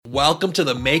Welcome to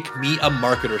the Make Me a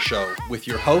Marketer show with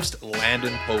your host,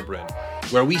 Landon Pobrin,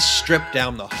 where we strip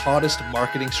down the hottest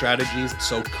marketing strategies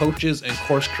so coaches and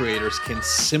course creators can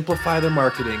simplify their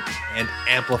marketing and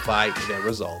amplify their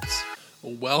results.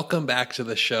 Welcome back to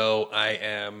the show. I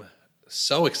am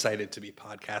so excited to be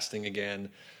podcasting again.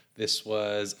 This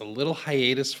was a little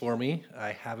hiatus for me.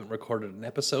 I haven't recorded an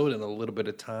episode in a little bit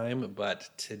of time,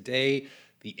 but today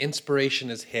the inspiration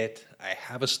has hit. I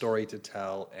have a story to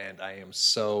tell, and I am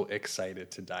so excited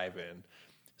to dive in.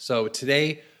 So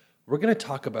today, we're going to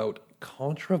talk about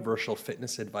controversial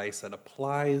fitness advice that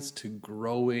applies to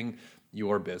growing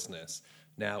your business.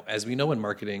 Now, as we know in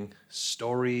marketing,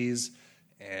 stories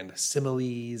and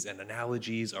similes and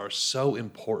analogies are so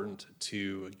important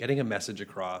to getting a message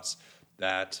across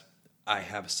that I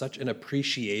have such an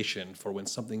appreciation for when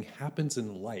something happens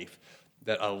in life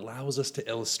that allows us to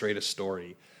illustrate a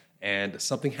story. And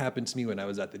something happened to me when I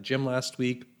was at the gym last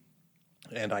week,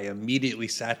 and I immediately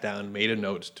sat down, made a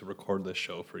note to record this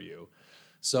show for you.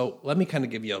 So let me kind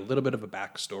of give you a little bit of a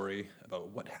backstory about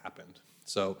what happened.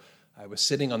 So I was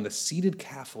sitting on the seated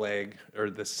calf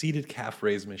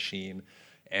raise machine,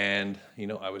 and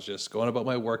I was just going about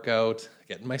my workout,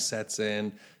 getting my sets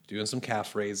in, doing some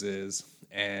calf raises,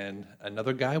 and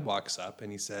another guy walks up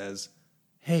and he says,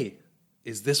 "Hey,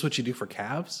 is this what you do for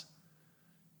calves?"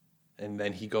 And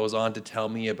then he goes on to tell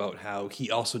me about how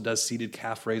he also does seated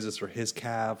calf raises for his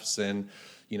calves and,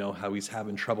 how he's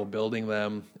having trouble building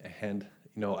them. And,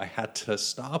 I had to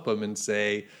stop him and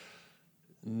say,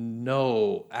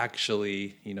 no,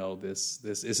 actually, this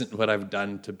isn't what I've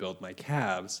done to build my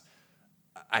calves.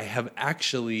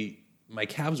 My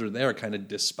calves are there kind of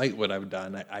despite what I've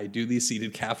done. I do these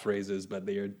seated calf raises, but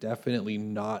they are definitely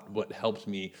not what helped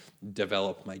me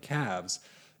develop my calves.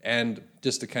 And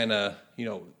just to kind of,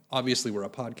 obviously we're a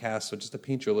podcast, so just to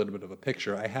paint you a little bit of a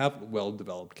picture, I have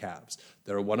well-developed calves.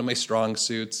 They're one of my strong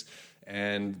suits,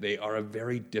 and they are a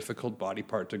very difficult body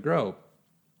part to grow.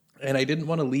 And I didn't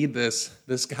want to lead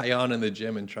this guy on in the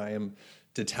gym and try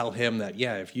to tell him that,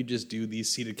 if you just do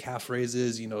these seated calf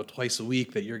raises, twice a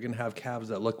week, that you're going to have calves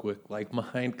that look like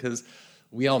mine, because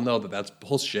we all know that that's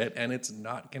bullshit and it's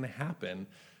not going to happen.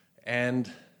 And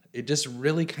it just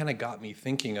really kind of got me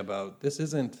thinking about, this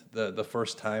isn't the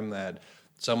first time that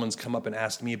someone's come up and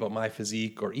asked me about my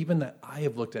physique, or even that I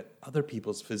have looked at other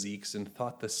people's physiques and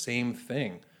thought the same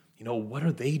thing. What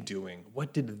are they doing?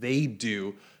 What did they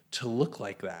do to look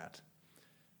like that?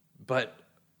 But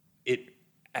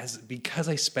because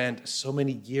I spent so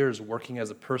many years working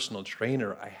as a personal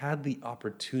trainer, I had the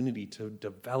opportunity to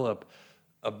develop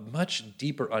a much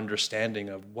deeper understanding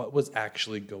of what was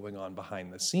actually going on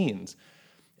behind the scenes.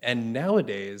 And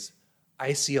nowadays,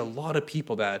 I see a lot of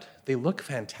people that they look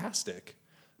fantastic,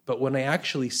 but when I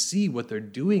actually see what they're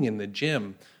doing in the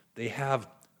gym, they have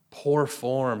poor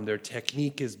form, their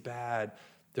technique is bad,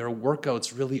 their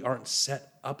workouts really aren't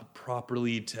set up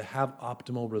properly to have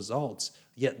optimal results,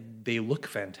 yet they look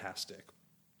fantastic.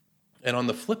 And on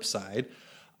the flip side,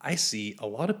 I see a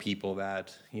lot of people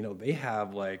that, they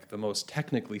have like the most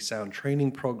technically sound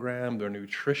training program, their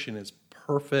nutrition is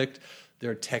perfect,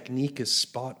 their technique is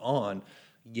spot on,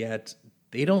 yet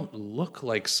they don't look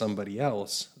like somebody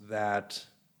else that,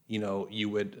 you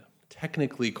would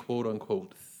technically, quote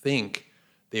unquote, think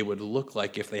they would look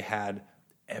like if they had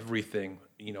everything,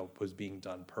 was being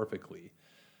done perfectly.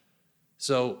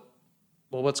 So,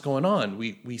 what's going on?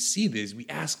 We see these, we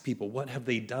ask people, what have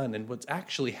they done? And what's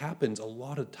actually happens a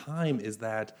lot of time is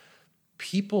that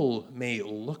people may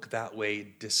look that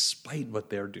way despite what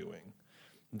they're doing.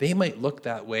 They might look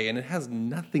that way, and it has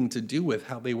nothing to do with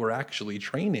how they were actually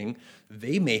training.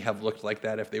 They may have looked like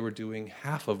that if they were doing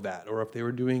half of that, or if they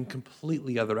were doing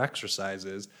completely other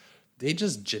exercises. They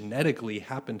just genetically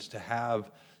happened to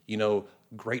have,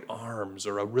 great arms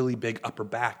or a really big upper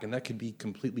back, and that could be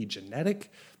completely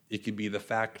genetic. It could be the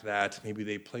fact that maybe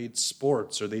they played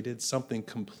sports or they did something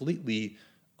completely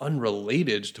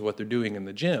unrelated to what they're doing in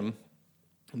the gym.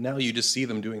 Now you just see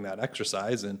them doing that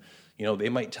exercise, and they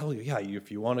might tell you,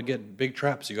 if you want to get big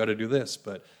traps, you got to do this.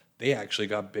 But they actually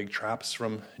got big traps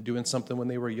from doing something when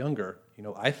they were younger.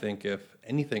 I think if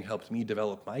anything helped me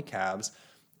develop my calves,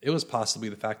 it was possibly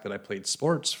the fact that I played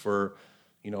sports for,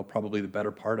 probably the better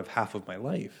part of half of my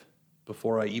life.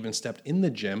 Before I even stepped in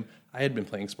the gym, I had been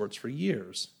playing sports for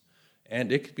years.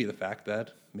 And it could be the fact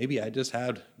that maybe I just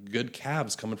had good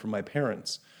calves coming from my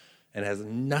parents, and it has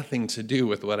nothing to do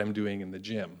with what I'm doing in the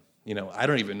gym. I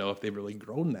don't even know if they've really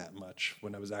grown that much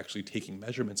when I was actually taking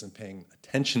measurements and paying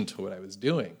attention to what I was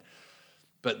doing.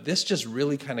 But this just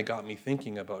really kind of got me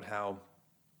thinking about how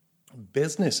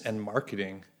business and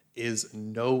marketing is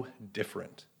no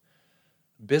different.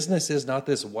 Business is not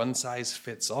this one size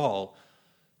fits all.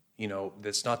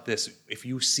 That's not this, if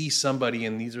you see somebody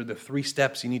and these are the 3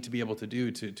 steps you need to be able to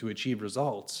do to achieve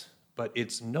results. But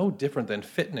it's no different than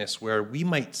fitness, where we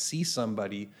might see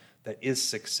somebody that is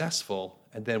successful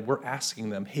and then we're asking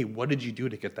them, hey, what did you do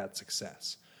to get that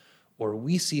success? Or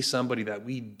we see somebody that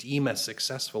we deem as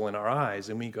successful in our eyes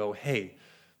and we go, hey,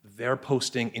 they're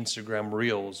posting Instagram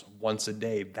reels once a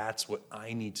day. That's what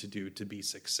I need to do to be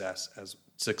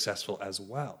successful as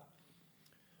well.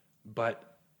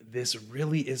 But this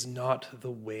really is not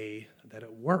the way that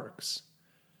it works.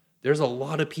 There's a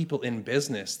lot of people in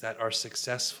business that are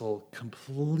successful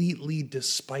completely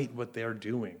despite what they're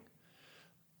doing.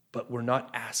 But we're not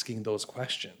asking those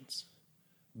questions.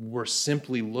 We're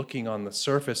simply looking on the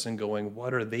surface and going,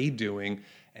 what are they doing?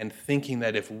 And thinking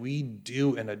that if we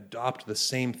do and adopt the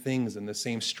same things and the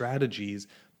same strategies,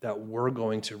 that we're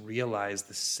going to realize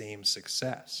the same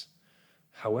success.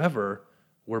 However,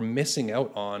 we're missing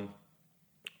out on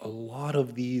a lot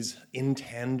of these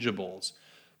intangibles.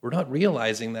 We're not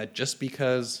realizing that just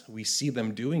because we see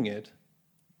them doing it,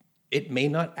 it may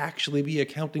not actually be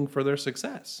accounting for their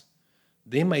success.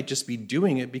 They might just be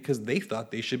doing it because they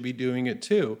thought they should be doing it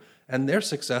too, and they're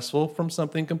successful from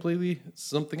something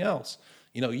else.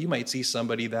 You might see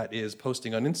somebody that is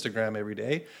posting on Instagram every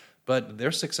day, but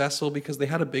they're successful because they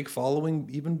had a big following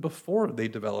even before they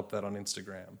developed that on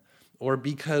Instagram, or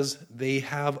because they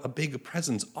have a big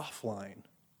presence offline.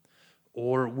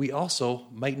 Or we also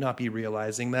might not be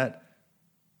realizing that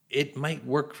it might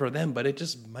work for them, but it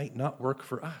just might not work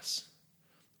for us.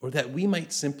 Or that we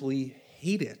might simply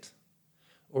hate it.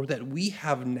 Or that we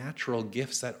have natural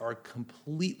gifts that are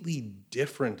completely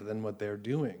different than what they're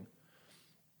doing.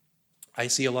 I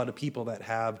see a lot of people that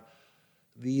have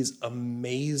these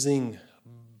amazing,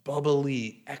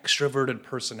 bubbly, extroverted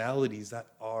personalities that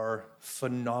are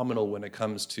phenomenal when it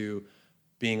comes to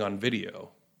being on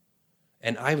video.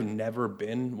 And I've never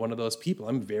been one of those people.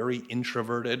 I'm very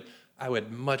introverted. I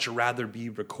would much rather be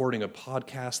recording a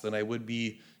podcast than I would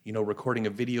be, recording a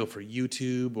video for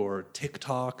YouTube or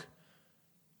TikTok.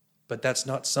 But that's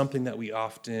not something that we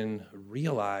often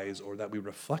realize or that we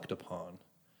reflect upon.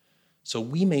 So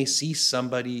we may see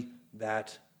somebody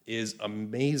that is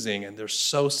amazing and they're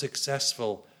so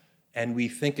successful, and we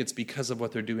think it's because of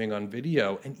what they're doing on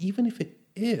video. And even if it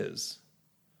is,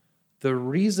 the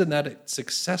reason that it's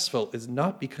successful is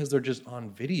not because they're just on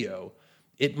video.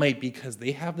 It might be because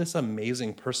they have this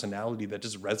amazing personality that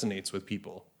just resonates with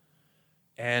people.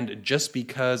 And just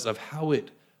because of how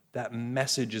that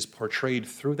message is portrayed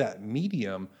through that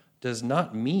medium does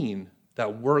not mean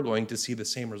that we're going to see the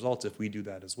same results if we do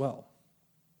that as well.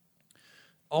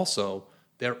 Also,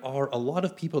 there are a lot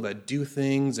of people that do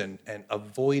things and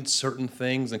avoid certain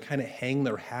things and kind of hang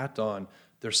their hat on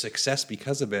their success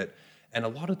because of it. And a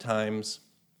lot of times,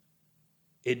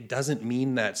 it doesn't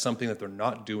mean that something that they're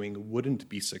not doing wouldn't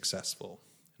be successful.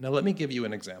 Now, let me give you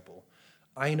an example.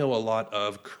 I know a lot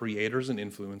of creators and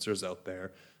influencers out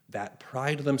there that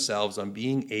pride themselves on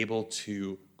being able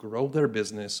to grow their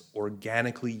business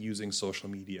organically using social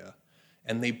media.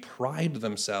 And they pride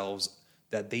themselves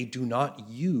that they do not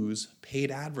use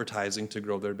paid advertising to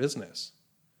grow their business.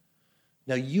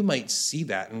 Now, you might see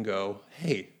that and go,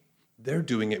 hey, they're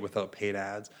doing it without paid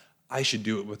ads. I should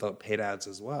do it without paid ads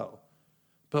as well.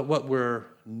 But what we're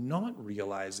not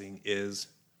realizing is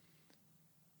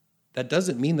that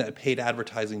doesn't mean that paid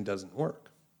advertising doesn't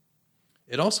work.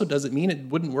 It also doesn't mean it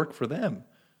wouldn't work for them.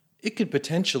 It could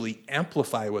potentially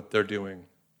amplify what they're doing.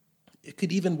 It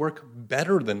could even work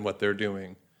better than what they're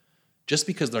doing. Just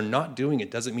because they're not doing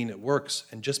it doesn't mean it works.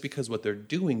 And just because what they're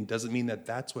doing doesn't mean that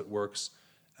that's what works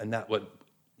and that's what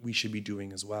we should be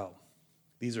doing as well.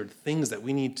 These are things that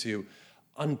we need to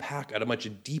unpack at a much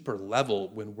deeper level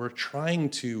when we're trying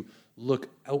to look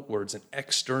outwards and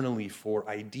externally for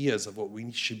ideas of what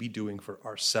we should be doing for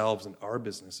ourselves and our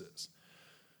businesses.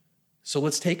 So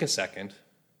let's take a second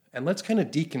and let's kind of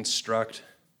deconstruct,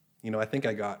 I think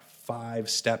I got 5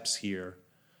 steps here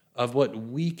of what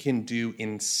we can do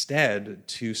instead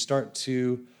to start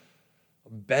to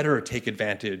better take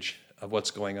advantage of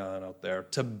what's going on out there,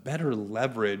 to better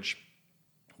leverage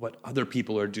what other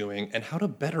people are doing and how to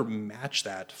better match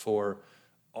that for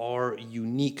our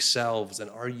unique selves and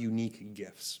our unique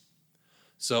gifts.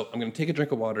 So I'm going to take a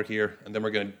drink of water here and then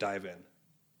we're going to dive in.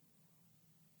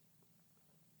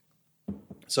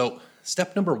 So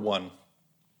step number 1,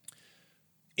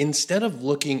 instead of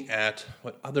looking at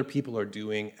what other people are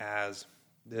doing as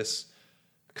this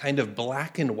kind of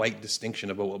black and white distinction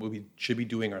about what we should be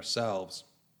doing ourselves,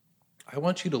 I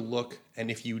want you to look, and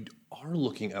if you are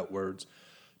looking outwards,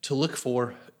 to look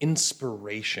for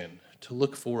inspiration, to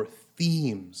look for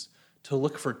themes, to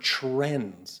look for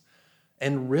trends,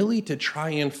 and really to try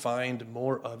and find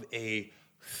more of a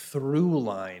through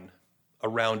line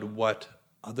around what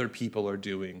other people are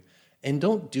doing. And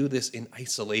don't do this in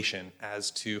isolation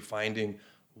as to finding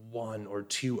one or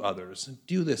two others.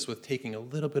 Do this with taking a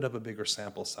little bit of a bigger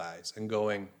sample size and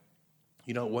going,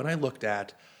 when I looked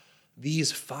at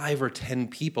these 5 or 10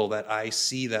 people that I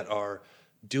see that are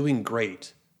doing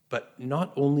great, but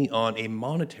not only on a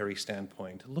monetary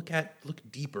standpoint, look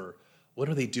deeper. What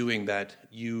are they doing that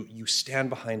you stand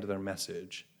behind their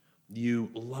message? You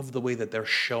love the way that they're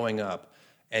showing up,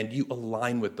 and you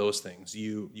align with those things.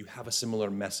 You have a similar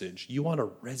message. You want to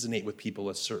resonate with people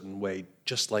a certain way,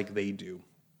 just like they do.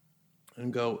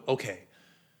 And go, okay,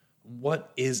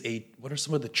 what are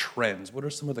some of the trends? What are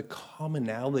some of the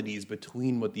commonalities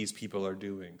between what these people are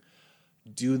doing?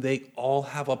 Do they all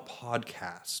have a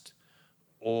podcast?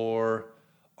 Or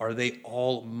are they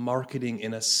all marketing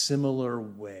in a similar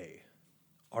way?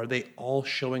 Are they all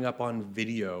showing up on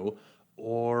video,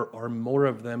 or are more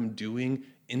of them doing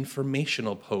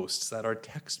informational posts that are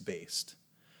text-based?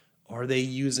 Are they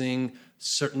using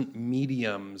certain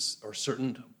mediums or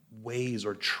certain ways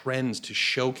or trends to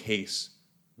showcase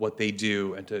what they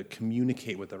do and to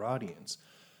communicate with their audience?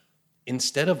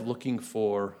 Instead of looking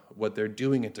for what they're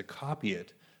doing and to copy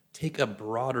it, take a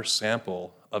broader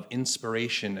sample of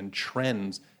inspiration and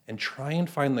trends and try and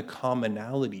find the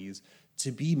commonalities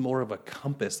to be more of a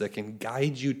compass that can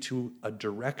guide you to a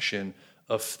direction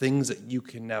of things that you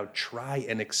can now try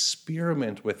and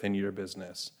experiment with in your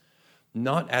business,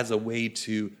 not as a way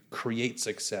to create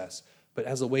success, but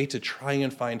as a way to try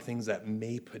and find things that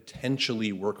may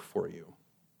potentially work for you.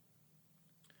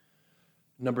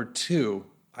 Number 2,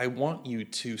 I want you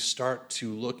to start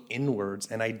to look inwards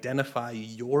and identify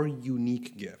your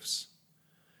unique gifts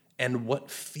and what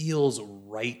feels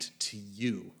right to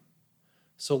you.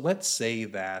 So let's say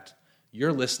that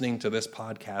you're listening to this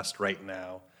podcast right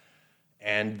now,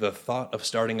 and the thought of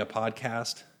starting a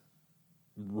podcast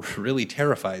really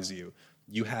terrifies you.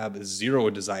 You have zero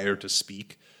desire to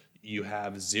speak. You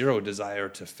have zero desire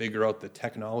to figure out the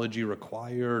technology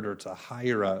required or to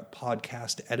hire a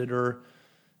podcast editor.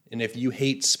 And if you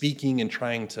hate speaking and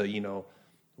trying to,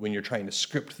 when you're trying to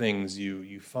script things,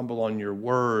 you fumble on your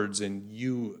words and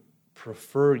you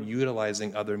prefer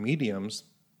utilizing other mediums,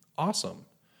 awesome.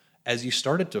 As you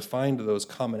started to find those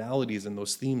commonalities and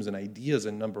those themes and ideas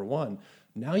in number 1,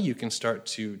 now you can start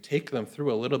to take them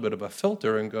through a little bit of a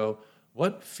filter and go,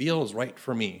 what feels right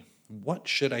for me? What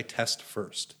should I test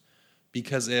first?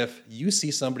 Because if you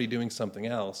see somebody doing something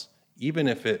else, even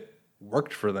if it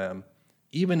worked for them,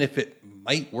 even if it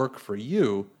might work for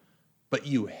you, but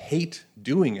you hate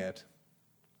doing it,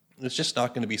 it's just not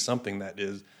going to be something that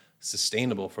is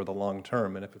sustainable for the long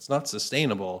term. And if it's not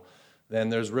sustainable, then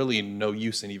there's really no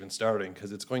use in even starting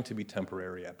because it's going to be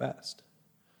temporary at best.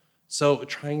 So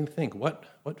try and think, what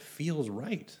feels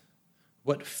right?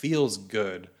 What feels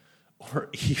good? Or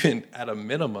even at a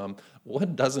minimum,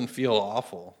 what doesn't feel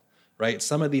awful, right?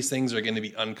 Some of these things are going to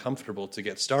be uncomfortable to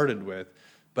get started with,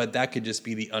 but that could just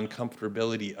be the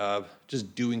uncomfortability of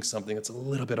just doing something that's a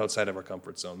little bit outside of our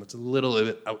comfort zone, that's a little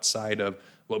bit outside of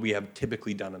what we have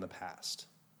typically done in the past.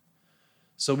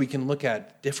 So we can look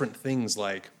at different things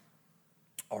like,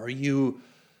 are you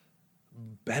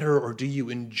better or do you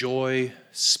enjoy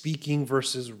speaking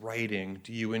versus writing?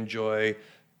 Do you enjoy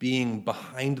being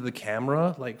behind the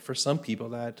camera? Like for some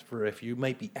people if you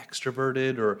might be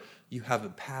extroverted or you have a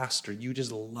past or you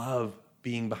just love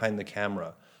being behind the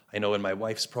camera. I know in my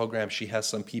wife's program, she has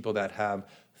some people that have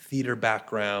theater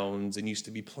backgrounds and used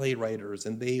to be playwriters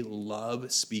and they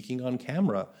love speaking on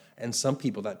camera. And some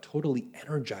people that totally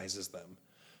energizes them.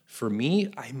 For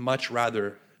me, I much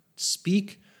rather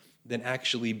speak than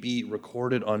actually be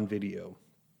recorded on video.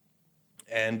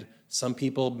 And some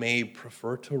people may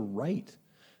prefer to write.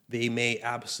 They may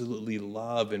absolutely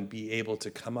love and be able to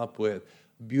come up with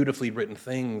beautifully written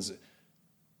things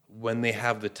when they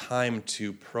have the time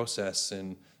to process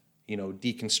and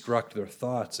deconstruct their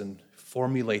thoughts and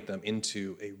formulate them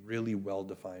into a really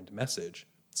well-defined message.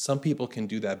 Some people can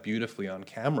do that beautifully on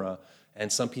camera,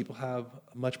 and some people have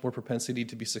a much more propensity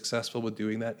to be successful with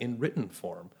doing that in written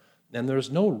form. And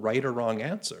there's no right or wrong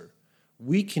answer.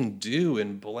 We can do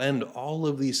and blend all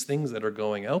of these things that are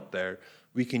going out there.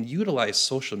 We can utilize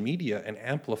social media and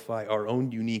amplify our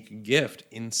own unique gift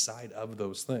inside of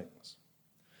those things.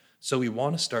 So we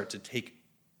want to start to take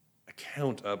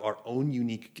account of our own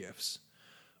unique gifts,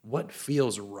 what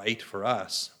feels right for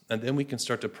us, and then we can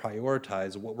start to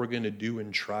prioritize what we're going to do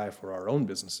and try for our own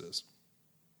businesses.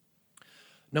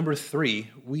 Number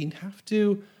 3, we have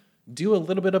to do a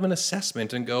little bit of an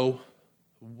assessment and go,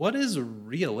 what is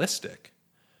realistic?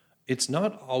 It's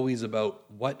not always about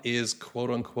what is quote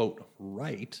unquote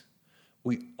right.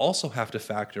 We also have to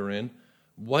factor in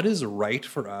what is right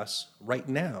for us right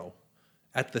now.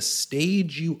 At the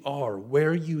stage you are,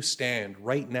 where you stand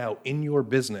right now in your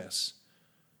business,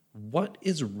 what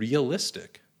is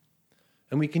realistic?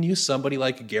 And we can use somebody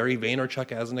like Gary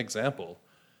Vaynerchuk as an example.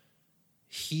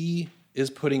 He is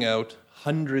putting out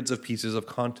hundreds of pieces of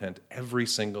content every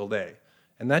single day.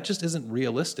 And that just isn't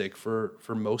realistic for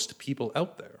most people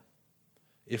out there.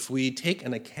 If we take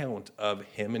an account of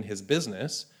him and his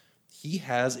business, he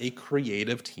has a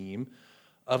creative team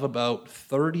of about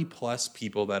 30 plus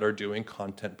people that are doing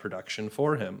content production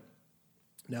for him.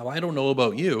 Now, I don't know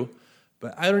about you,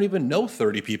 but I don't even know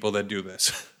 30 people that do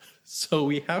this. So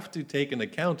we have to take an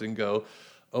account and go,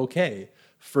 okay,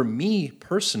 for me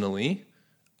personally,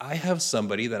 I have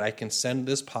somebody that I can send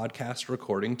this podcast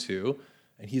recording to,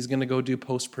 and he's going to go do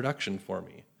post-production for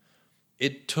me.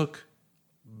 It took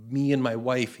me and my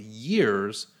wife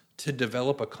years to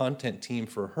develop a content team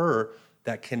for her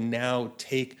that can now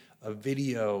take a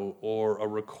video or a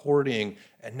recording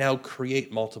and now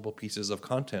create multiple pieces of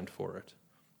content for it.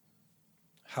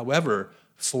 However,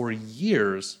 for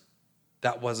years,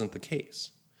 that wasn't the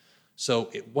case.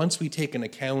 So once we take an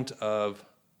account of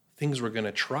things we're going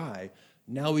to try,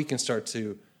 now we can start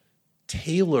to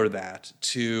tailor that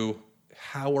to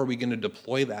how are we going to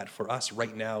deploy that for us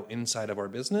right now inside of our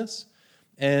business,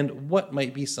 and what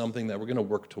might be something that we're going to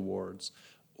work towards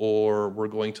or we're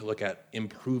going to look at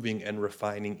improving and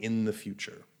refining in the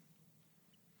future.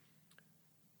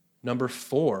 Number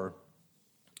 4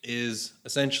 is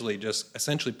essentially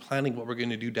planning what we're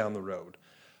going to do down the road.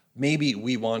 Maybe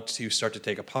we want to start to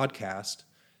take a podcast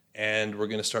and we're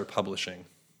going to start publishing.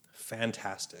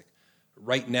 Fantastic.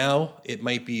 Right now, it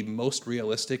might be most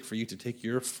realistic for you to take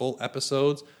your full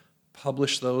episodes,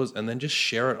 publish those, and then just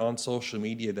share it on social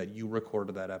media that you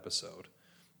recorded that episode.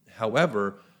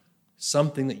 However,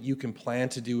 something that you can plan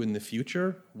to do in the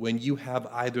future when you have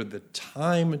either the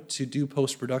time to do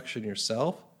post-production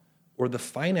yourself or the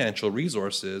financial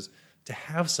resources to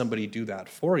have somebody do that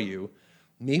for you,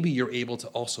 maybe you're able to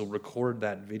also record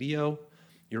that video.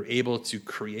 You're able to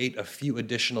create a few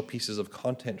additional pieces of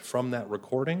content from that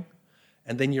recording,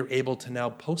 and then you're able to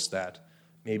now post that.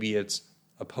 Maybe it's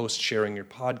a post sharing your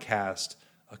podcast,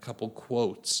 a couple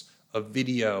quotes, a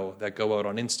video that go out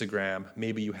on Instagram.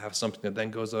 Maybe you have something that then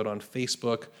goes out on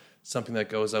Facebook, something that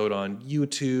goes out on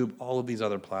YouTube, all of these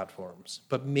other platforms.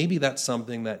 But maybe that's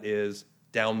something that is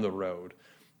down the road.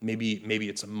 Maybe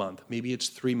it's a month, maybe it's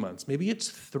 3 months, maybe it's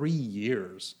 3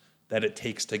 years that it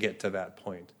takes to get to that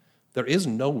point. There is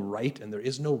no right and there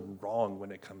is no wrong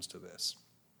when it comes to this.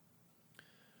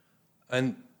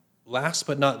 And last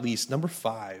but not least, number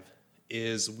 5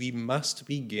 is we must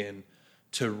begin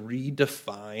to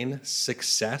redefine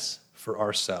success for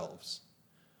ourselves.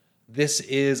 This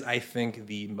is, I think,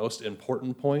 the most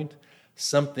important point,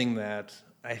 something that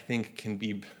I think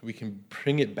we can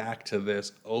bring it back to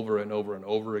this over and over and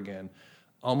over again,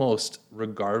 almost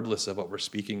regardless of what we're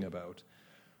speaking about.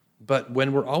 But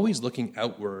when we're always looking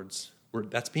outwards,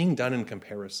 that's being done in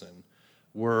comparison.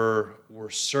 We're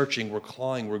searching, we're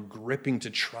clawing, we're gripping to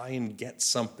try and get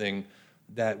something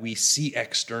that we see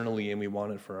externally and we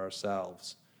want it for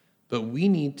ourselves. But we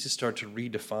need to start to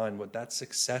redefine what that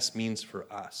success means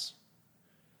for us.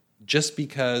 Just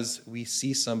because we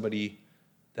see somebody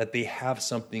that they have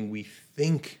something we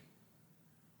think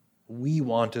we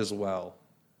want as well.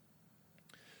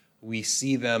 We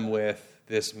see them with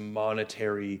this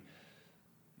monetary,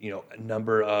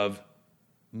 number of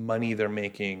money they're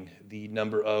making, the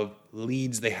number of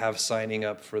leads they have signing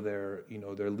up for their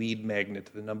lead magnet,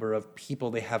 the number of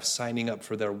people they have signing up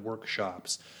for their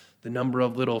workshops, the number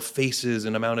of little faces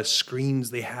and amount of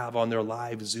screens they have on their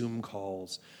live Zoom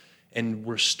calls. And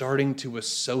we're starting to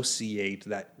associate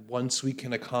that once we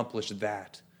can accomplish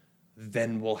that,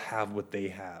 then we'll have what they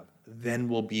have. Then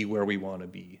we'll be where we want to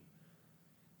be.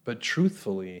 But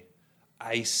truthfully,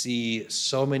 I see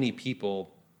so many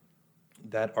people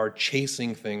that are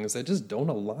chasing things that just don't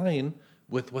align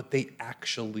with what they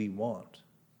actually want.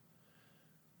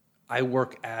 I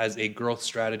work as a growth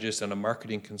strategist and a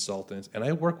marketing consultant, and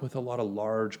I work with a lot of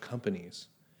large companies.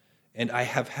 And I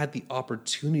have had the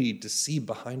opportunity to see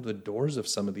behind the doors of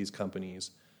some of these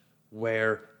companies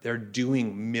where they're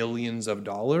doing millions of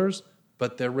dollars,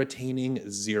 but they're retaining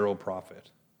zero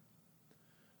profit.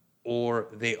 Or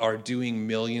they are doing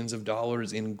millions of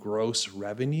dollars in gross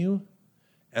revenue,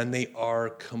 and they are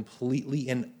completely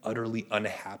and utterly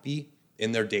unhappy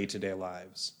in their day-to-day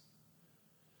lives.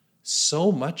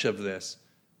 So much of this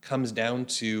comes down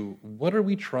to what are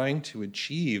we trying to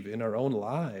achieve in our own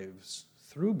lives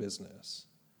through business?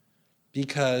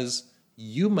 because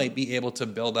you might be able to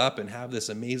build up and have this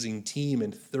amazing team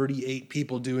and 38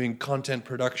 people doing content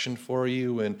production for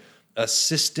you and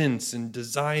assistants and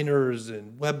designers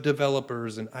and web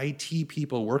developers and IT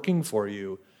people working for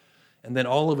you. And then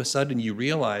all of a sudden you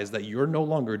realize that you're no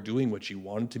longer doing what you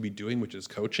wanted to be doing, which is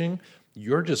coaching.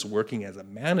 You're just working as a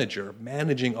manager,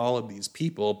 managing all of these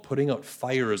people, putting out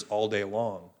fires all day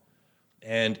long.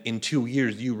 And in 2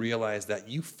 years, you realize that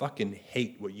you fucking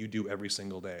hate what you do every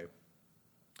single day.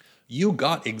 You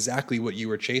got exactly what you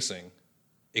were chasing,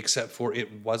 except for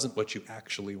it wasn't what you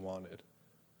actually wanted.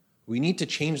 We need to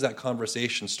change that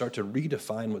conversation, start to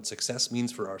redefine what success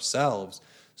means for ourselves,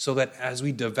 so that as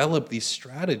we develop these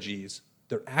strategies,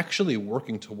 they're actually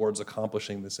working towards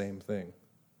accomplishing the same thing.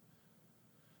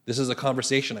 This is a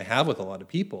conversation I have with a lot of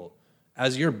people.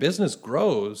 As your business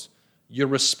grows, your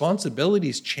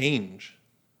responsibilities change.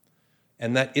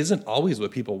 And that isn't always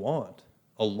what people want.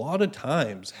 A lot of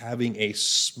times, having a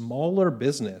smaller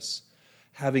business,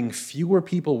 having fewer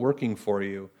people working for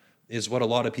you, is what a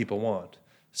lot of people want.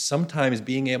 Sometimes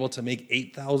being able to make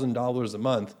 $8,000 a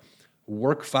month,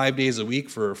 work 5 days a week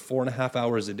for 4.5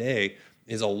 hours a day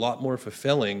is a lot more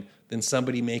fulfilling than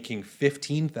somebody making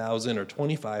 $15,000 or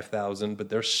 $25,000, but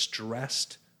they're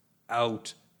stressed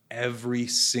out every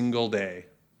single day.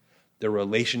 Their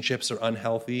relationships are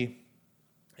unhealthy.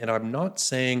 And I'm not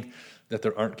saying that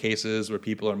there aren't cases where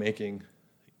people are making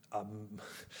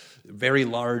very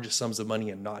large sums of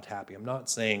money and not happy. I'm not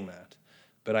saying that.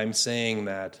 But I'm saying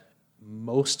that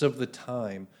most of the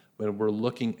time when we're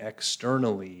looking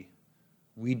externally,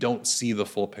 we don't see the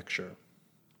full picture.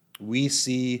 We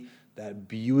see that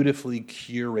beautifully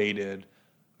curated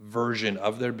version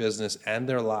of their business and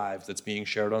their lives that's being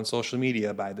shared on social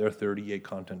media by their 38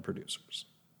 content producers.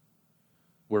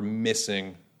 We're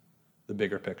missing the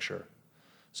bigger picture.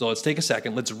 So let's take a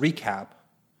second. Let's recap.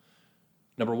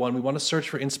 Number one, we want to search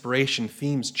for inspiration,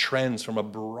 themes, trends from a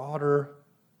broader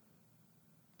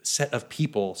set of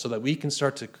people so that we can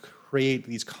start to create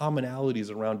these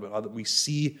commonalities around what we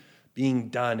see being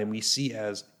done and we see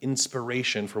as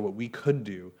inspiration for what we could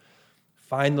do.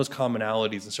 Find those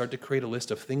commonalities and start to create a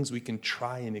list of things we can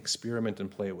try and experiment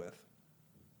and play with.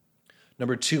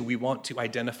 Number two, we want to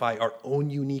identify our own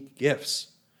unique gifts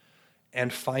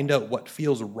and find out what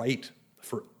feels right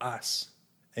for us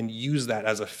and use that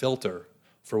as a filter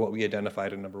for what we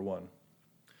identified in number one.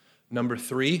 Number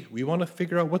three, we want to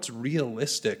figure out what's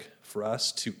realistic for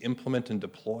us to implement and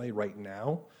deploy right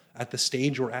now at the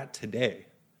stage we're at today.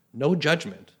 No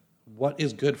judgment. What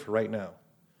is good for right now?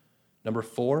 Number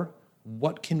four,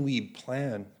 what can we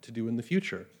plan to do in the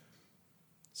future?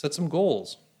 Set some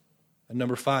goals. And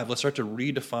number five, let's start to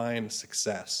redefine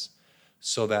success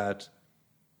so that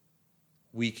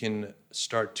we can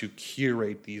start to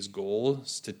curate these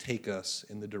goals to take us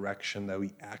in the direction that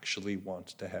we actually want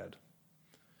to head.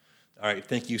 All right,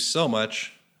 thank you so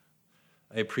much.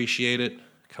 I appreciate it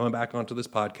coming back onto this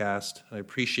podcast. I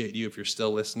appreciate you if you're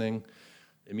still listening.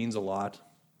 It means a lot.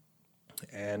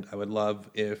 And I would love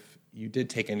if you did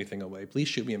take anything away, please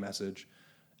shoot me a message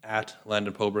at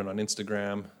Landon Pobrin on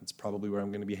Instagram. It's probably where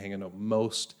I'm going to be hanging out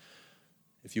most.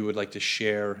 If you would like to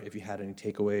share, if you had any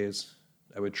takeaways,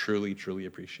 I would truly, truly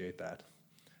appreciate that.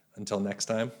 Until next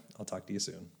time, I'll talk to you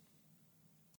soon.